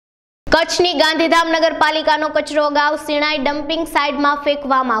કચ્છની ગાંધીધામ નગરપાલિકાનો કચરો અગાઉ સિણાઈ ડમ્પિંગ સાઇટમાં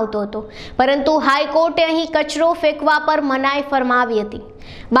ફેંકવામાં આવતો હતો, પરંતુ હાઈકોર્ટે અહીં કચરો ફેંકવા પર મનાઈ ફરમાવી હતી।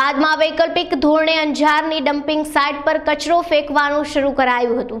 બાદમાં વૈકલ્પિક ધોરણે અંજારની ડમ્પિંગ સાઇટ પર કચરો ફેંકવાનું શરૂ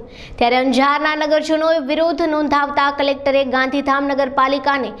કરાયું હતું। ત્યારે અંજારના નગરજનોએ વિરોધ નોંધાવતા કલેક્ટરે ગાંધીધામ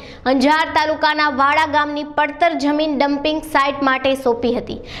નગરપાલિકાને અંજાર તાલુકાના વાડા ગામની પડતર જમીન ડમ્પિંગ સાઇટ માટે સોંપી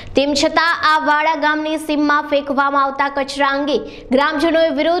હતી। તેમ છતાં આ વાડા ગામની સીમમાં ફેંકવામાં આવતા કચરા અંગે ગ્રામજનોએ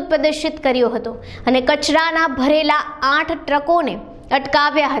વિરોધ પ્રદર્શિત કર્યો હતો અને કચરાના ભરેલા 8 ટ્રકોને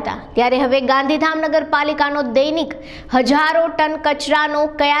અટકાવ્યા હતા। ત્યારે હવે ગાંધીધામ નગરપાલિકાનો દૈનિક હજારો ટન કચરાનો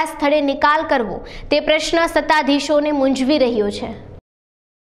કયા સ્થળે નિકાલ કરવો તે પ્રશ્ન સત્તાધીશોને મૂંઝવી રહ્યો છે।